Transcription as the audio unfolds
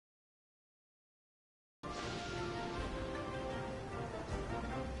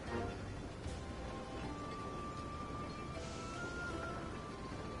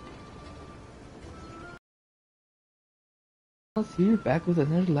Here, back with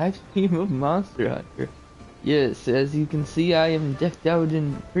another live stream of Monster Hunter. Yes, as you can see, I am decked out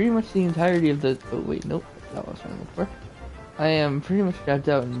in pretty much the entirety of the... Oh wait, nope, that's not what I was trying to look for. I am pretty much decked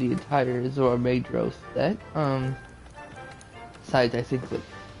out in the entire Zora Maedro set. Besides, I think that...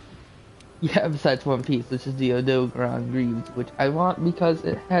 Yeah, besides one piece, which is the Odogaron Greaves, which I want because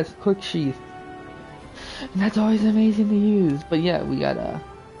it has quick sheath. And that's always amazing to use. But yeah, we got a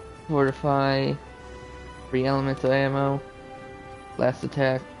Fortify, 3 elemental ammo, last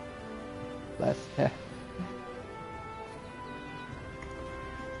attack.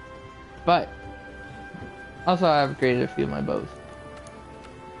 But also I upgraded a few of my bows.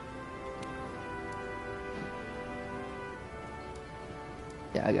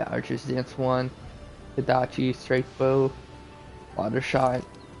 Yeah, I got Archer's Dance 1, Hidachi, Straight Bow, Water Shot.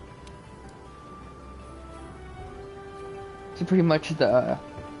 So pretty much the,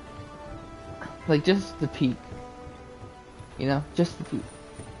 like just the peak. You know, just the peak.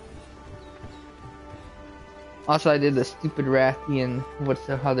 Also I did the stupid Rathian, what's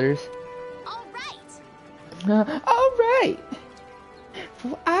the others? Alright!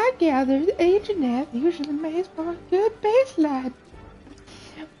 For I gather the ancient Nath usually makes for a good baseline.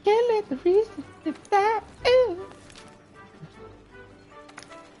 Can't let the reason if that is.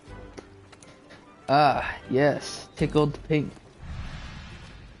 Ah, yes, tickled pink.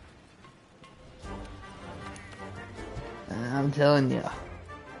 I'm telling you.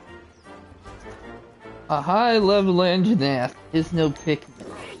 A high level Anjanath is no pick.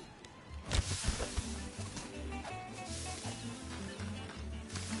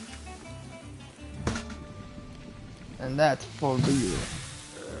 And that's for real.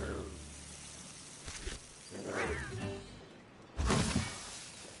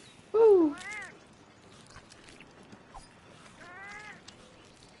 Woo!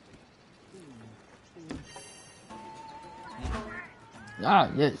 Ah,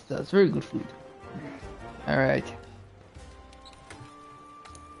 yes, that's very good food. Alright.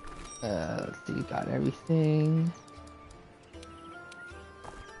 Let's see, got everything.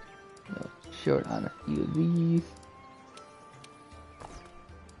 No, short on a few of these.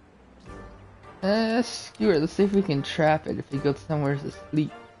 Screw it, let's see if we can trap it if we go somewhere to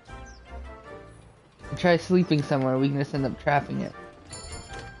sleep. Try sleeping somewhere, we can just end up trapping it.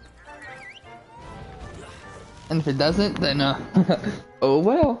 And if it doesn't, then oh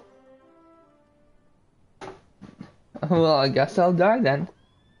well. Well, I guess I'll die then.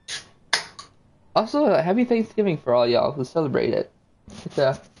 Also, happy Thanksgiving for all y'all who celebrate it.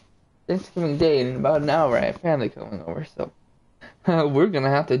 It's Thanksgiving Day, and in about an hour I have family coming over, so we're gonna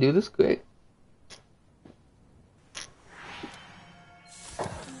have to do this quick.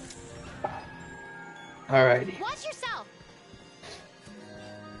 Alrighty. Watch yourself!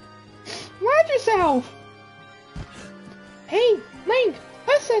 Watch yourself! Hey, Link,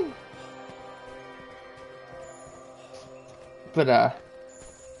 listen! But,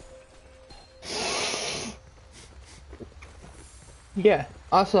 yeah.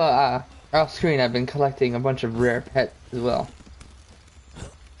 Also, off screen I've been collecting a bunch of rare pets as well.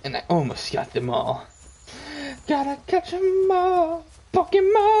 And I almost got them all. Gotta catch them all!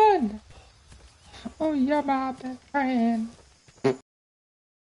 Pokemon! Oh, you're my best friend.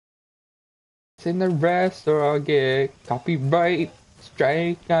 In the rest or I'll get copyright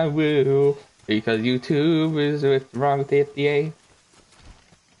strike, I will. Because YouTube is wrong with the FDA.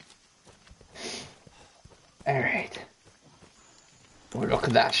 Alright. Oh, look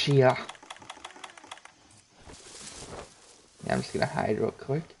at that Sheila. Yeah, I'm just gonna hide real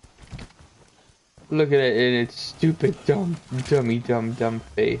quick. Look at it in its stupid, dumb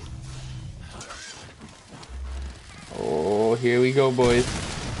face. Oh, here we go, boys.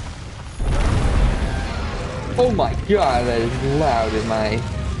 Oh my god, that is loud in my...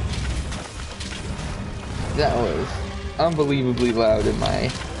 That was unbelievably loud in my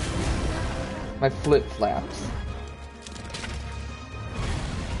flip-flaps.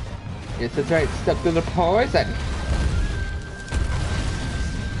 Yes, that's right, step through the poison!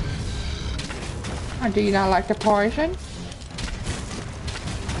 Oh, do you not like the poison?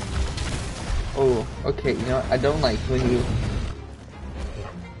 Oh, okay, you know what? I don't like when you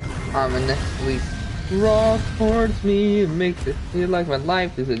ominously draw towards me. It makes it feel like my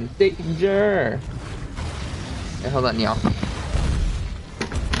life is in danger. Hey, hold on, y'all.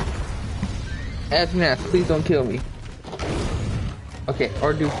 Asmodeus, please don't kill me. Okay,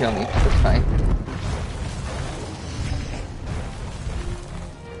 or do kill me. That's fine.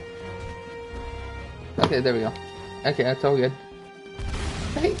 Okay, there we go. Okay, that's all good.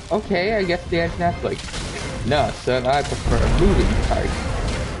 Hey, okay, I guess the Anjanath's like, no, son, I prefer a moving target.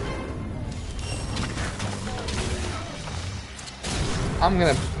 I'm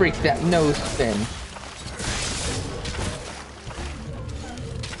gonna break that nose spin.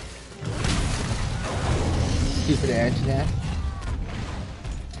 Stupid Angina.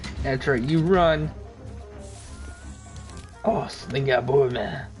 That's right, you run. Oh, Slinga boy,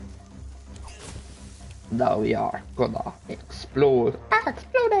 man. Now we are gonna explode. Ah,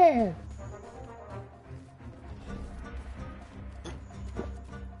 exploded!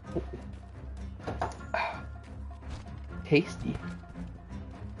 Tasty.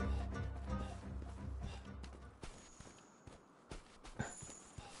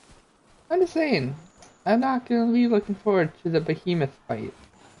 I'm just saying, I'm not gonna be looking forward to the behemoth fight.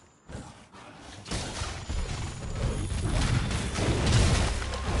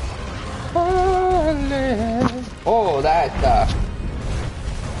 Oh, that's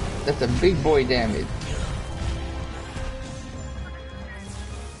a big boy damage.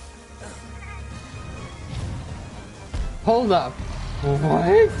 Hold up.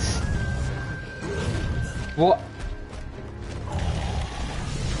 What? What?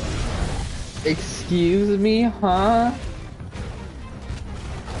 Excuse me, huh?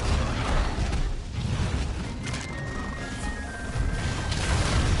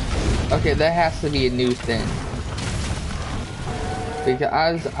 Okay, that has to be a new thing.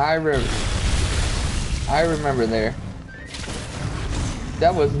 Because I remember there.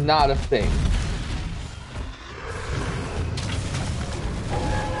 That was not a thing.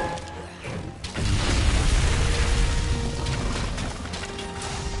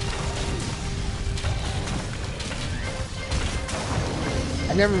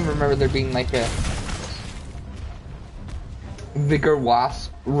 I never remember there being like a Vigor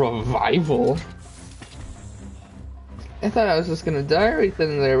Wasp revival. I thought I was just gonna die right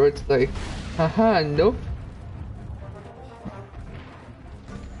then and there, but it's like, haha, nope.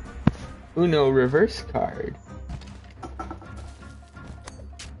 Uno reverse card.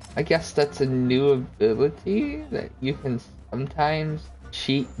 I guess that's a new ability that you can sometimes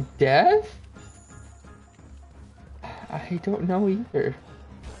cheat death? I don't know either.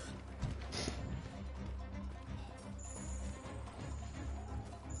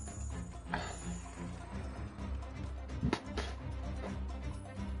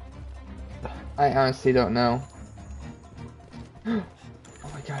 I honestly don't know. Oh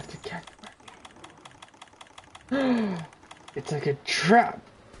my god, it's a cat. It's like a trap.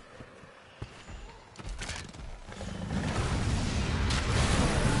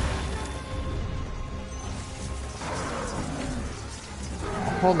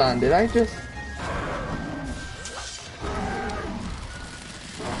 Hold on, did I just...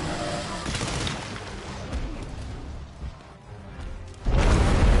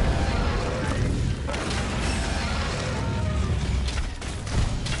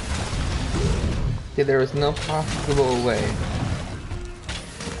 Okay, there was no possible way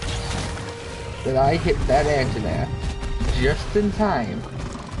that I hit that Angina just in time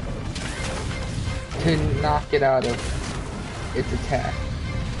to knock it out of its attack.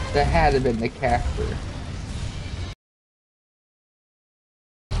 That had to have been the caster.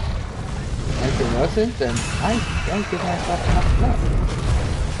 And if it wasn't, then I don't give myself enough love.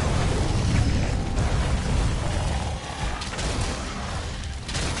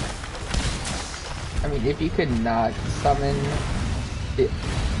 I mean, if you could not summon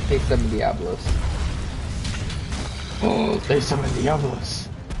take some Diablos. Oh, they summoned Diablos.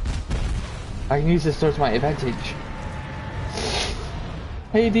 I can use this towards my advantage.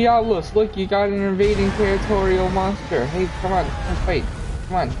 Hey Diablos, look, you got an invading territorial monster. Hey, come on, let's fight.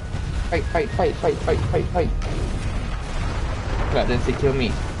 Come on. Fight, fight, fight, fight, fight, fight, fight. God, didn't they kill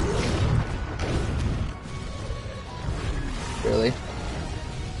me? Really?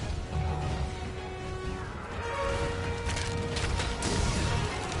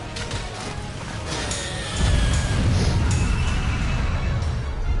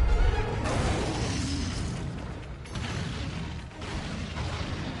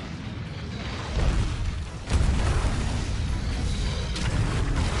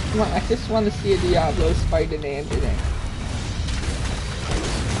 Come on, I just want to see a Diablos fight an Angina.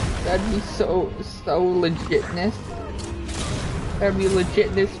 That'd be so legitness. That'd be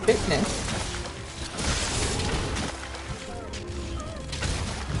legitness fitness.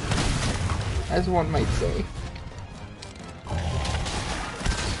 As one might say.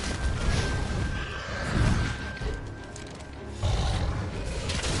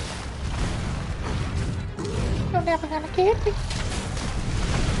 You're never gonna get me.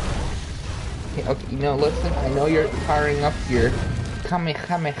 Okay, you know, listen, I know you're firing up your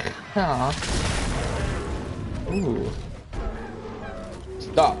Kamehameha. Ooh.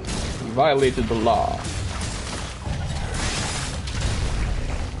 Stop. You violated the law.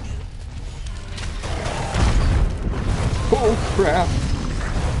 crap.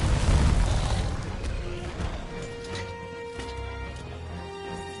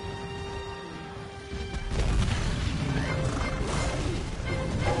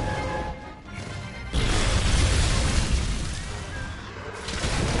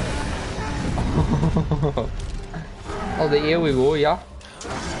 Oh, the here we go, yeah.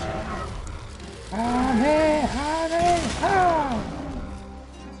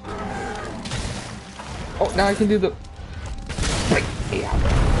 Oh, now I can do the... Yeah.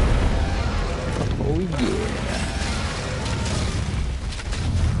 Oh, yeah.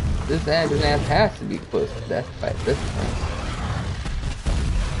 This Anjanath has to be close to death by this point.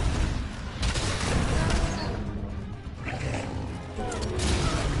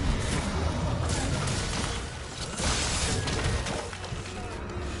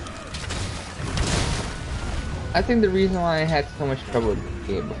 I think the reason why I had so much trouble with this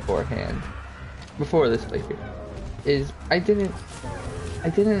game beforehand, before this playthrough, is I didn't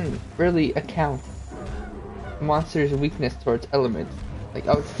really account monsters' weakness towards elements. Like,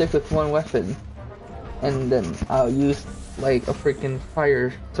 I would stick with one weapon, and then I'll use like a freaking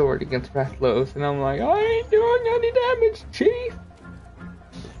fire sword against Rathlos, and I'm like, I ain't doing any damage, chief.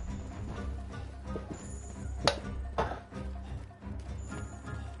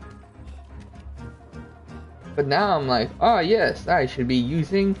 But now I'm like, oh yes, I should be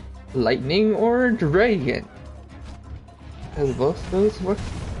using lightning or dragon. Because both those work.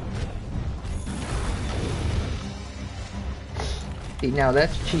 See, now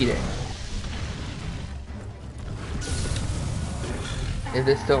that's cheating. If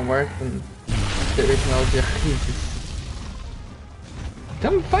this don't work, then there is no dragon.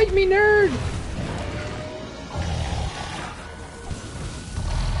 Come fight me, nerd!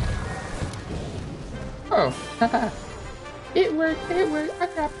 Oh, haha. It worked, I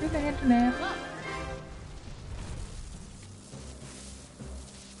got the internet.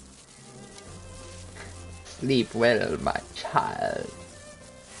 Sleep well, my child.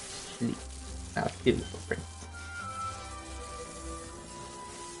 Sleep. Now, beautiful prince.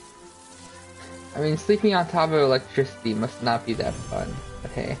 I mean, sleeping on top of electricity must not be that fun,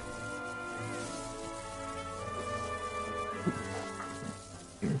 but hey.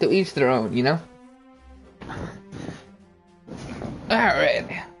 To each their own, you know?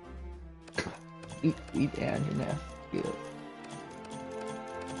 Alright. Sweet Angela. Good.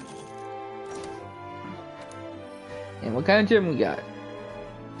 And what kind of gym we got?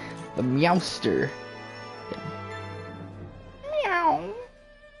 The Meowster. Meow.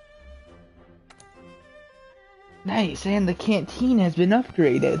 Nice, and the canteen has been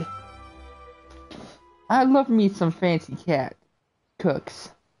upgraded. I love me some fancy cat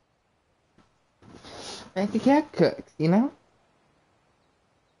cooks. Fancy cat cooks, you know?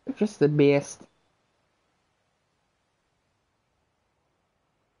 They're just the best.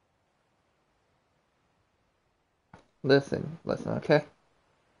 Listen, okay?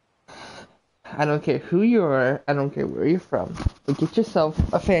 I don't care who you are, I don't care where you're from, but get yourself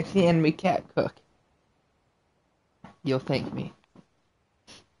a fancy enemy cat cook. You'll thank me.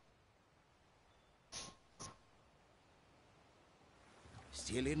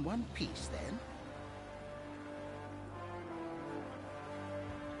 Still in one piece, then?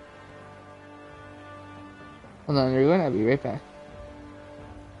 Hold on, everyone, I'll be right back.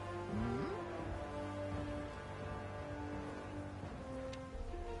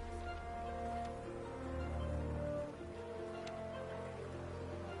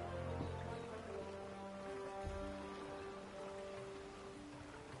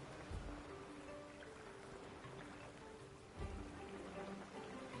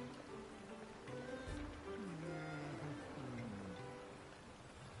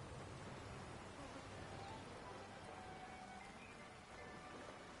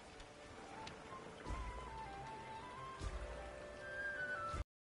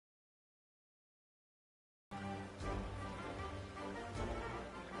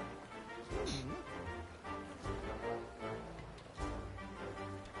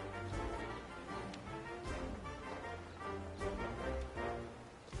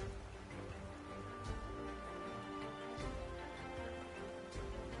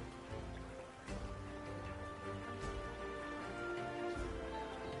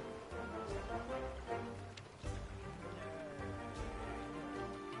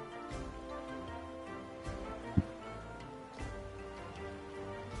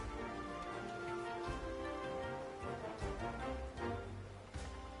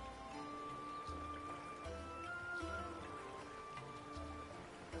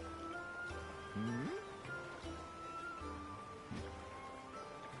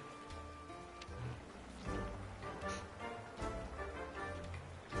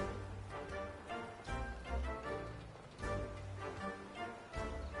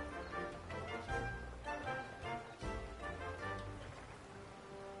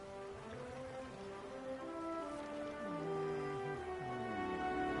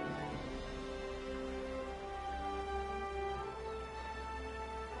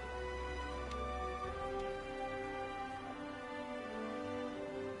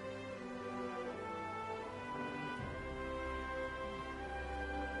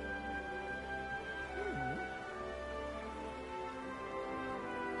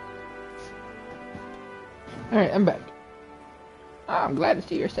 Alright, I'm back. Oh, I'm glad to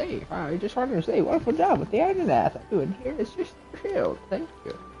see you're safe. I just wanted to say, wonderful job with the internet. Doing here is just thrilled. Thank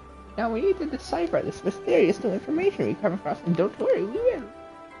you. Now we need to decipher this mysterious new information we come across, and don't worry, we will.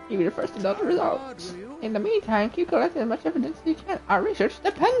 Give you the first and all the results. In the meantime, keep collecting as much evidence as you can. Our research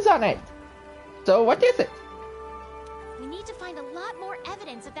depends on it. So, what is it? We need to find a lot more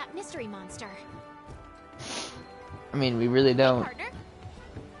evidence of that mystery monster. I mean, we really don't. Hey, partner.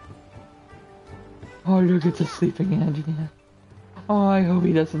 Oh, look, it's a sleeping Angelina. Oh, I hope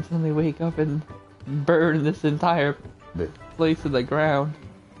he doesn't suddenly wake up and burn this entire place to the ground.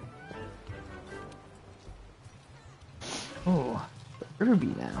 Oh, the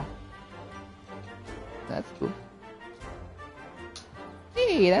Irby now. That's cool.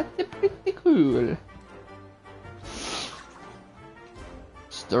 Hey, that's pretty cool.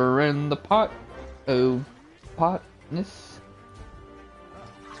 Stir in the pot. Oh, potness.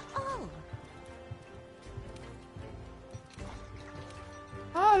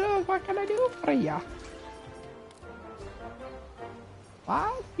 Hello, what can I do for ya?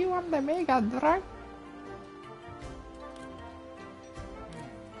 What? You want the Mega Drive?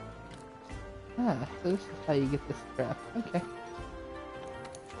 Ah, so this is how you get this crap. Okay.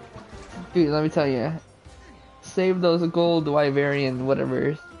 Dude, let me tell you. Save those gold Wyverian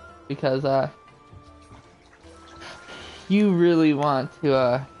whatevers. Because, you really want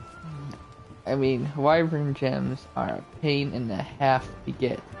to, I mean, Wyvern gems are a pain in the half to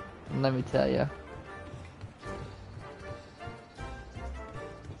get. And let me tell you.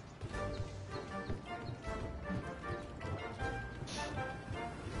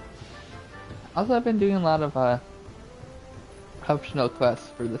 Also, I've been doing a lot of optional quests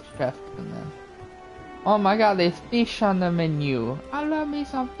for the chef and then. Oh my god, there's fish on the menu. I love me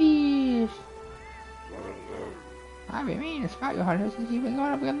some fish. I've been meaning to spot you, hunter, since you've been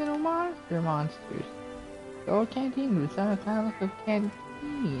going up against the monsters. The old canteen was on a kind of like a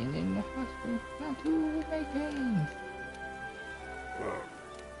canteen in the hospital. Not too big things.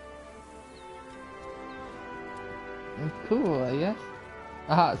 Cool, I guess.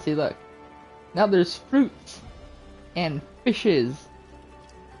 Aha, see, look. Now there's fruits and fishes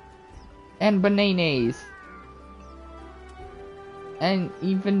and bananas and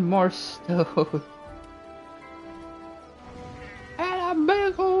even more stove and a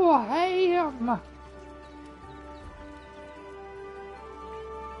big ol' ham.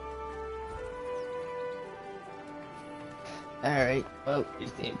 Alright, well,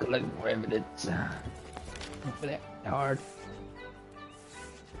 just need to collect more evidence. Hopefully that's hard.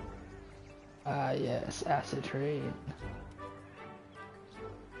 Ah, yes, acid rain.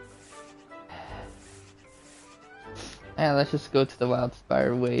 And let's just go to the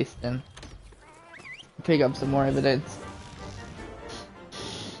Wildspire Waste and pick up some more evidence.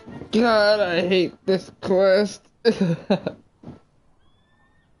 God, I hate this quest.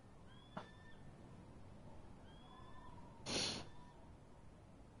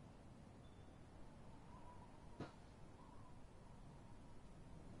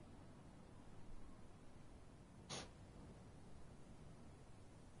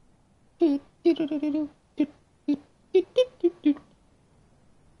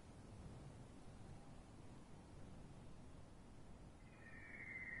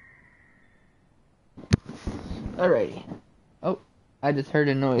 Alrighty. Oh, I just heard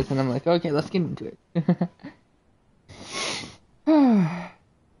a noise and I'm like, okay, let's get into it.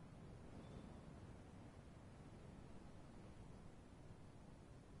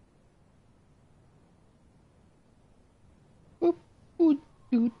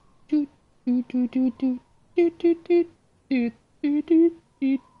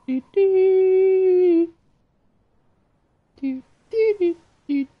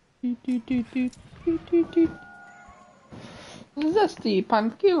 Zesty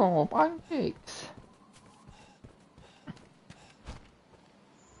pancakes.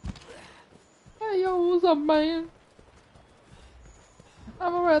 Hey yo, what's up, man?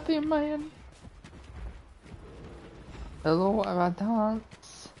 I'm a wealthy man. Hello,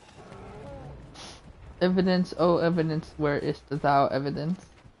 evidence. Evidence, oh evidence, where is the thou evidence?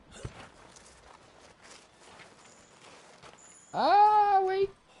 Ah, wait.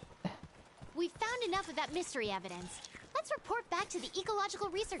 We found enough of that mystery evidence. Let's report back to the ecological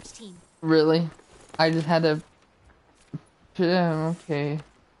research team. Really? I just had to... Okay.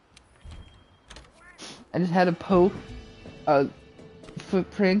 I just had to poke a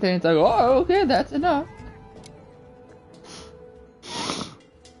footprint and it's like, oh, okay, that's enough.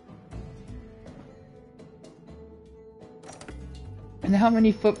 And how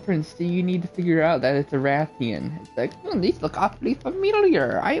many footprints do you need to figure out that it's a Rathian? It's like, these look awfully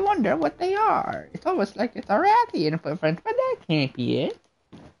familiar. I wonder what they are. It's almost like it's a Rathian footprint, but that can't be it.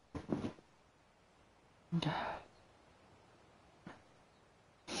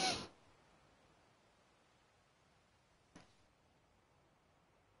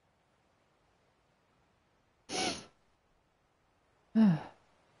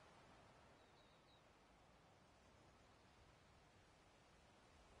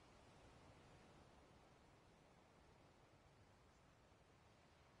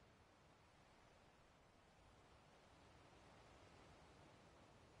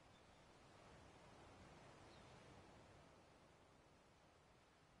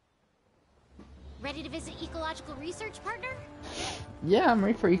 Ready to visit Ecological Research Partner? Yeah, I'm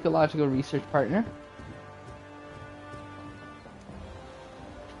ready for Ecological Research Partner.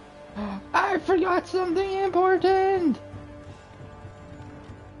 I forgot something important!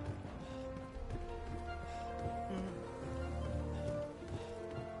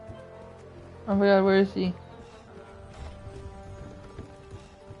 Oh my god, where is he?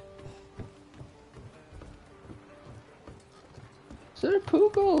 Sir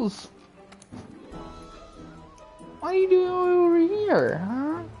Poogles! What are you doing over here,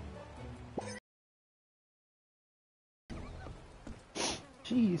 huh?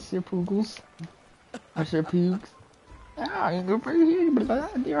 Jeez, Sir Poogles. Or Sir Poogs. Ah, you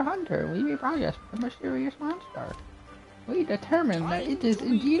dear hunter, we may progress with a mysterious monster. We determined that it is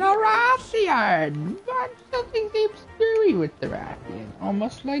indeed a Rathian, but something seems screwy with the Rathian,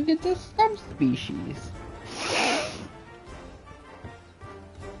 almost like it's a subspecies.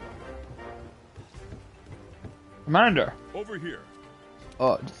 Commander! Over here.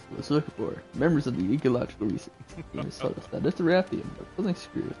 Oh, just was looking for members of the Ecological Research team has told us that it's a Rathian, but something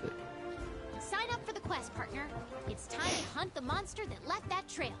screwy with it. Sign up for the quest, partner. It's time to hunt the monster that left that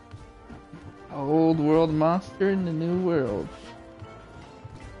trail. Old world monster in the new world.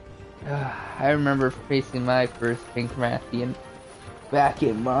 I remember facing my first pink Rathian back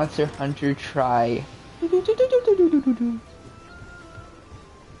in Monster Hunter Try. I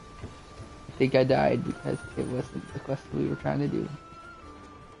think I died because it wasn't the quest we were trying to do.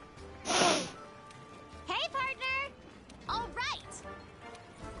 Hey, partner! All right!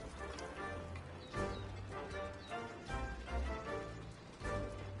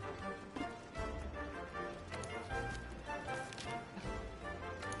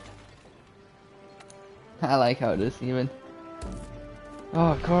 I like how it is even.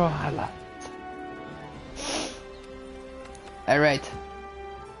 Oh, Coral, I love it. Alright.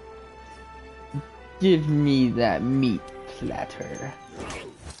 Give me that meat platter. There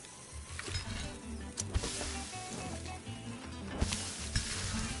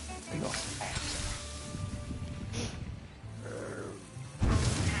you go.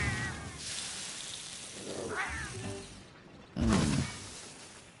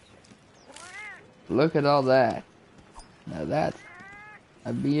 Look at all that. Now that's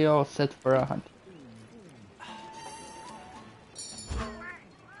a be all set for a hunt.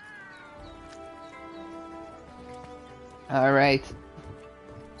 Alright.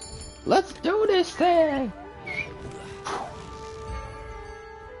 Let's do this thing!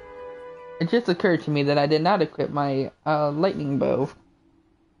 It just occurred to me that I did not equip my lightning bow.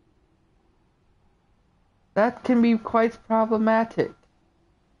 That can be quite problematic.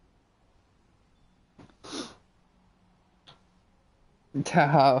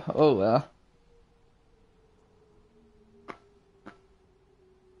 Oh well.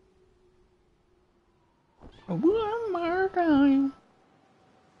 One more time.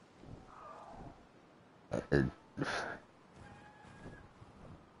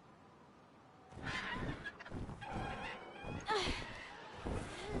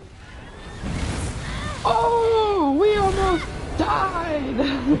 Oh, we almost died.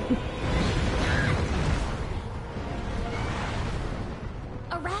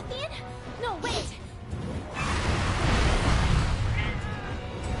 A Rathian? No, wait!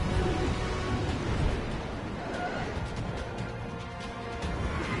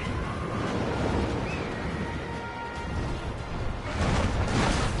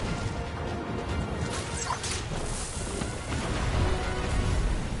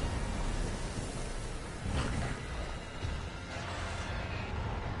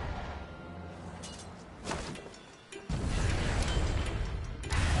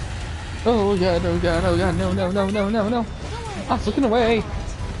 Oh god, oh god, oh god, no, no, no, no, no, no. I was looking away.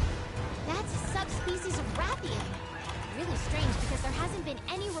 That's a subspecies of Rathian. Really strange because there hasn't been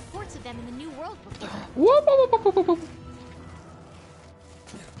any reports of them in the New World before. Whoop, whoop, whoop, whoop, whoop, whoop.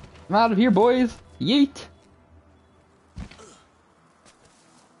 I'm out of here, boys. Yeet.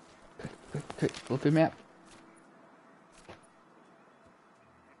 Flippy map.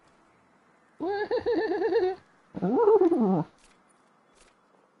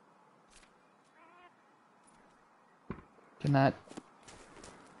 Cannot.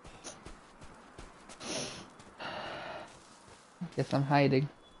 Guess I'm hiding.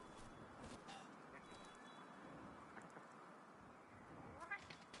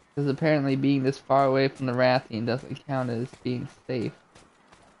 Because apparently being this far away from the Rathian doesn't count as being safe.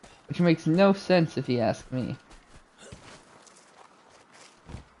 Which makes no sense if you ask me.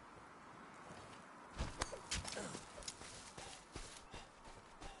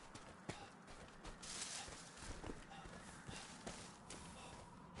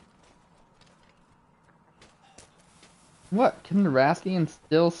 What? Can the Rathian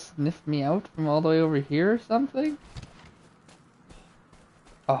still sniff me out from all the way over here or something?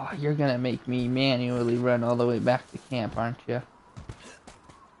 Oh, you're gonna make me manually run all the way back to camp, aren't you?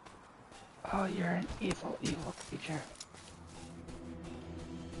 Oh, you're an evil, evil creature.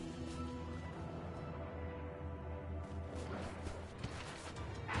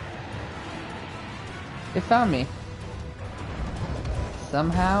 They found me.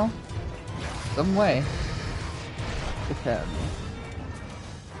 Somehow, some way, they found me.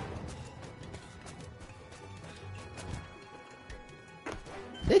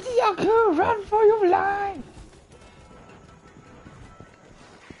 It's Yaku! Run for your life!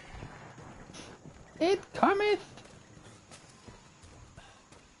 It cometh!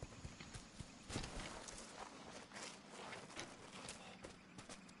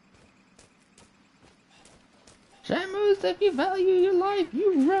 Shamus, if you value your life,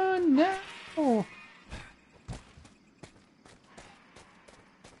 you run now!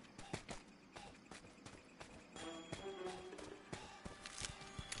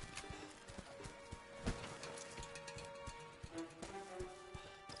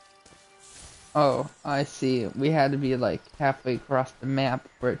 Oh, I see. We had to be like halfway across the map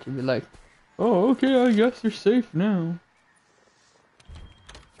for it to be like, oh, okay, I guess you're safe now.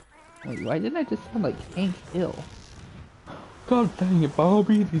 Wait, why didn't I just sound like Hank Hill? God dang it,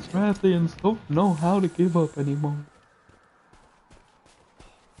 Bobby, these Rathians don't know how to give up anymore.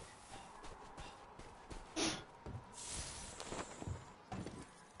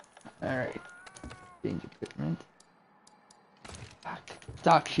 Alright. Change equipment.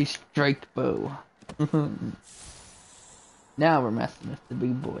 Doxy strike bow. Now we're messing with the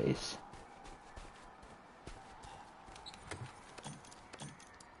big boys.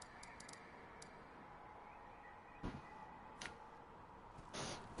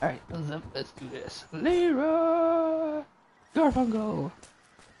 Alright, let's do this. Leroy Garfunkel.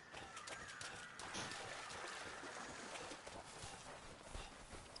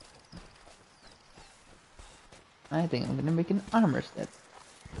 I think I'm gonna make an armor set.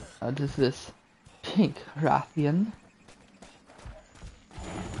 How does this pink Rathian?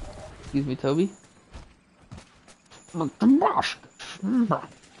 Excuse me, Toby.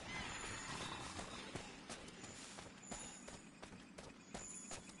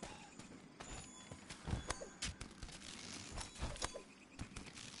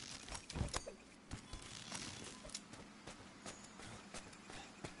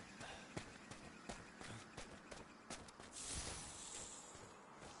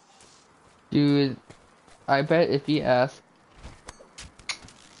 Dude, I bet if you ask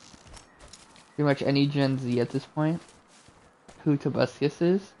pretty much any Gen Z at this point who Tobuscus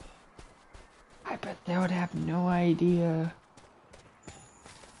is, I bet they would have no idea.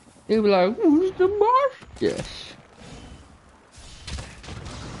 They'd be like, who's Tobuscus?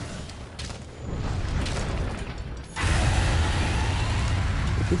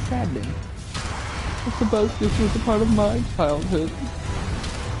 Which is saddening. Tobuscus was a part of my childhood.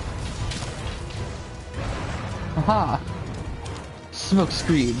 Aha! Smoke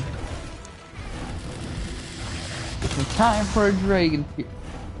screen. It's time for a dragon.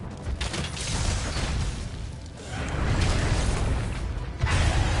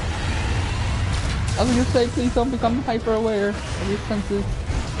 I was gonna say, please don't become hyper aware of your senses.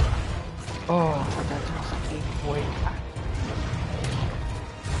 Oh, that just way back.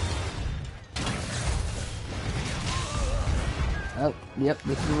 Oh, yep,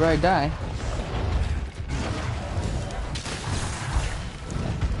 this is where I die.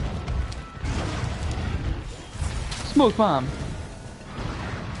 Smoke bomb.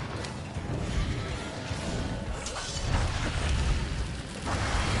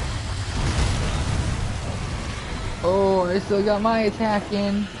 Oh, I still got my attack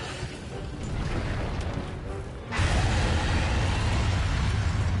in.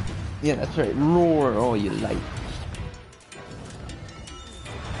 Yeah, that's right. Roar all you like.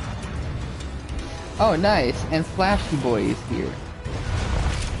 Oh, nice. And Flashy Boy is here.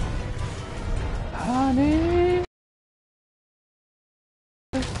 Honey,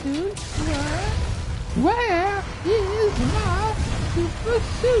 where is my super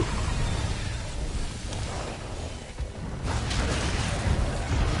suit?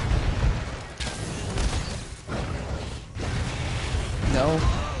 No.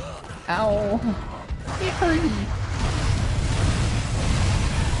 Ow. It hurt.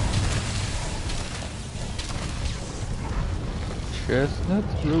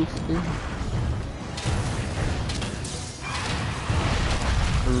 Chestnuts roasting.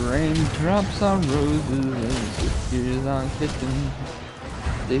 Raindrops on roses and tears on kittens.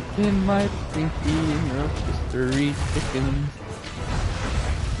 They pin my pinky in rotisserie chickens.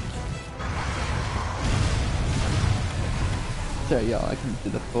 Sorry y'all, I couldn't do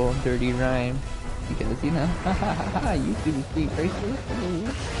the full dirty rhyme. Because, you know, ha ha ha ha, you see the sweet bracelet.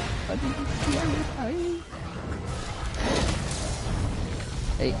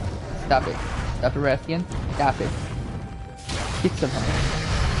 Hey, stop it. Stop it, Rastian. Stop it. Get some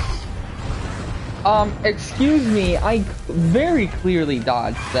help. Excuse me, I very clearly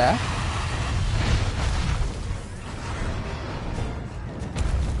dodged that.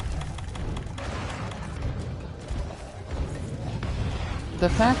 The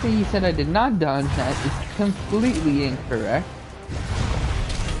fact that you said I did not dodge that is completely incorrect.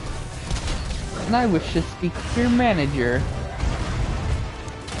 And I wish to speak to your manager.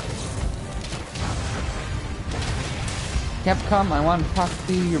 Capcom, I want to talk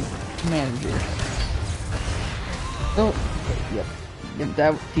to your manager. Oh, yep.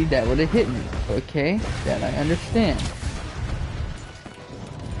 That would have hit me. Okay, that I understand.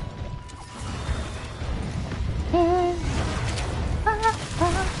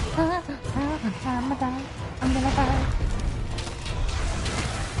 I'm gonna die.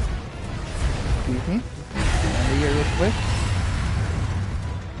 Excuse me. Under here real quick.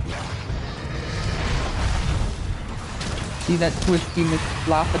 See that twisty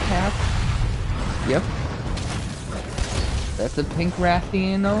McFlop attack? Yep. That's a pink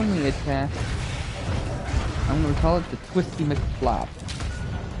Rathian only attack. I'm gonna call it the Twisty McFlop.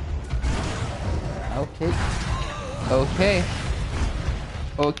 Okay. Okay.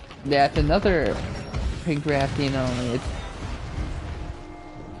 Okay, that's another pink Rathian only attack.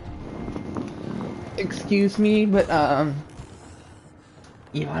 Excuse me, but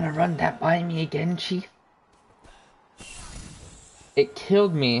you wanna run that by me again, Chief? It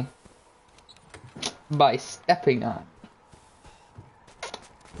killed me by stepping on.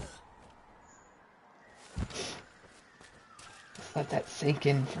 Just let that sink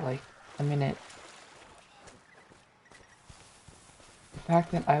in for like a minute. The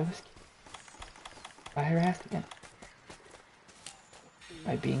fact that I was killed by harassment,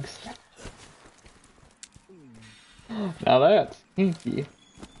 by being stepped. Now that's stinky.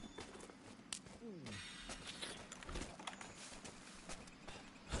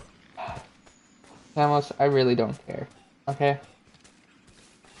 Samus, I really don't care. Okay?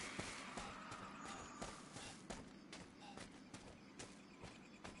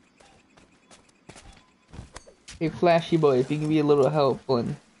 Hey, Flashy Boy, if you can be a little helpful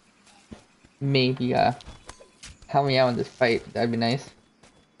and maybe help me out in this fight, that'd be nice.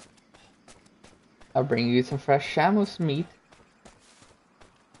 I'll bring you some fresh Samus meat.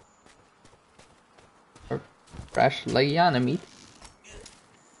 Or fresh Lyanna meat.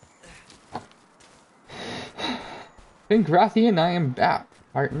 Pinkrathi, I am back,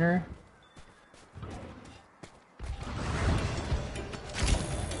 partner.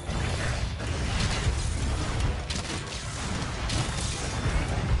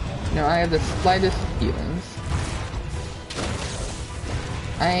 No, I have the slightest feelings.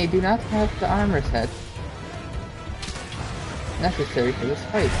 I do not have the armor set necessary for this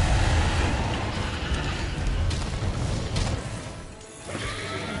fight.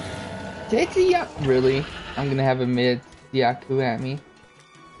 Tetsuya! Really? I'm gonna have a mid Yaku at me.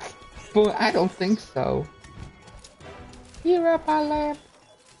 But I don't think so. You're up, my lamp.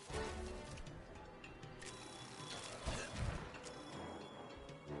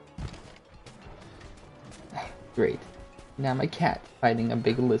 Great. Now my cat fighting a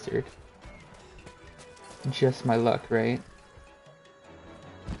big lizard. Just my luck, right?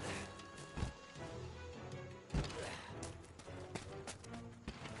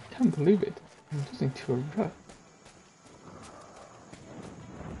 Can't believe it. I'm losing to a rut.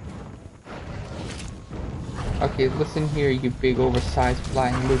 Okay, listen here, you big oversized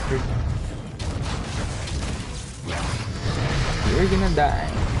flying lizard. You're gonna die.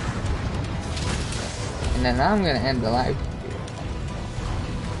 And then I'm gonna end the live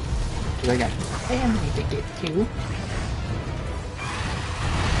Because I got family to get to.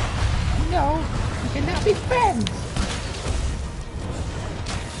 No, we cannot be friends.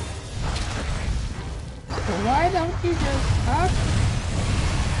 So why don't you just up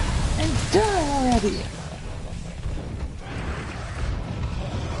and die already?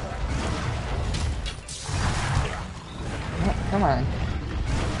 Oh, come on.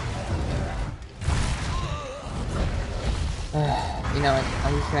 You know what?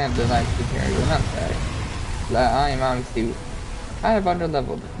 I'm just gonna have to like prepare you. I'm sorry. But I am obviously kind of under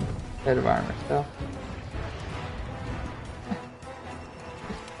leveled set of armor, so.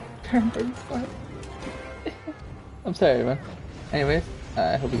 I'm sorry, everyone. Anyways,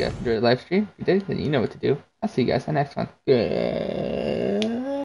 I hope you guys enjoyed the live stream. If you did, then you know what to do. I'll see you guys in the next one. Good.